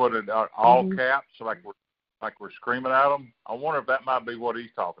 We put it all caps, like we're screaming at them. I wonder if that might be what he's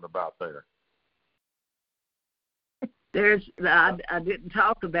talking about there. I didn't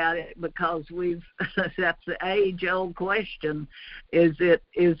talk about it because that's the age-old question. Is it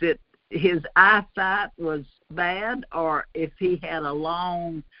his eyesight was bad, or if he had a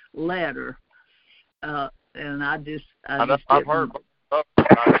long letter? And I've heard.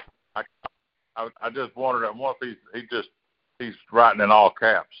 I just wondered. I wonder if he's writing in all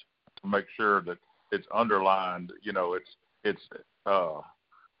caps to make sure that it's underlined. You know, it's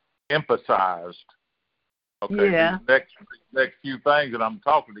emphasized. Okay. Yeah. Next few things that I'm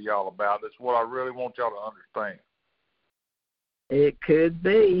talking to y'all about. That's what I really want y'all to understand. It could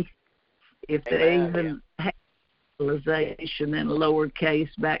be if they even had capitalization in lowercase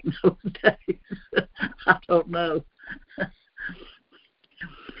back in those days. I don't know.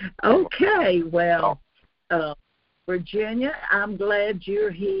 Okay, well, Virginia, I'm glad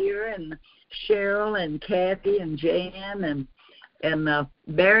you're here, and Cheryl and Kathy and Jan and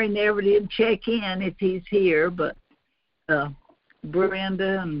Barry never did check in if he's here, but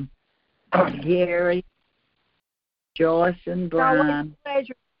Brenda and Gary, Joyce and Brian.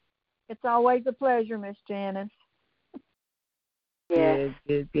 It's always a pleasure, Miss Janice. Yeah.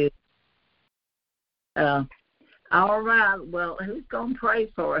 Good. All right. Well, who's going to pray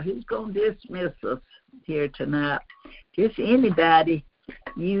for her? Who's going to dismiss us here tonight? Just anybody.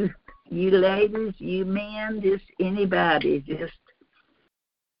 You ladies, you men, just anybody. Just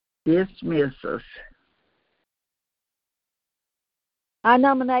dismiss us. I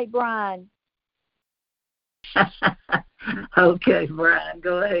nominate Brian. Okay, Brian,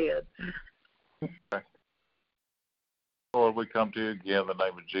 go ahead. Lord, we come to you again in the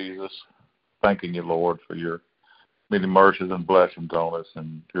name of Jesus, thanking you, Lord, for your many mercies and blessings on us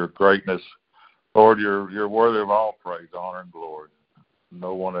and your greatness. Lord, you're worthy of all praise, honor, and glory.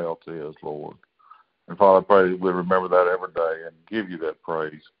 No one else is, Lord. And Father, I pray that we remember that every day and give you that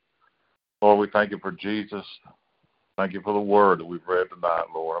praise. Lord, we thank you for Jesus. Thank you for the word that we've read tonight,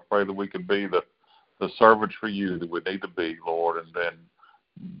 Lord. I pray that we can be the servants for you that we need to be, Lord, and then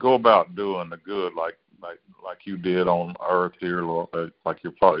go about doing the good like you did on earth here, Lord, like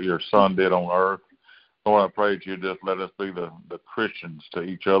your son did on earth. Lord, I pray that you just let us be the Christians to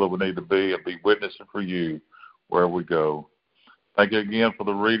each other we need to be and be witnessing for you where we go. Thank you again for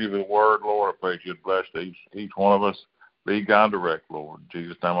the reading of the word, Lord. I pray that you'd bless each one of us. Lead, guide, and direct, Lord. In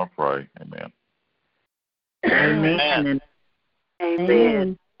Jesus' name I pray. Amen. Amen.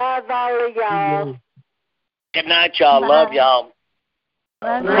 Amen. Love all of y'all. Good night, y'all. Bye. Love y'all.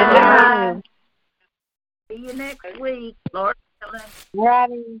 Bye. See you next week, Lord willing.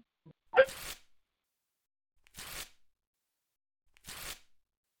 Righty.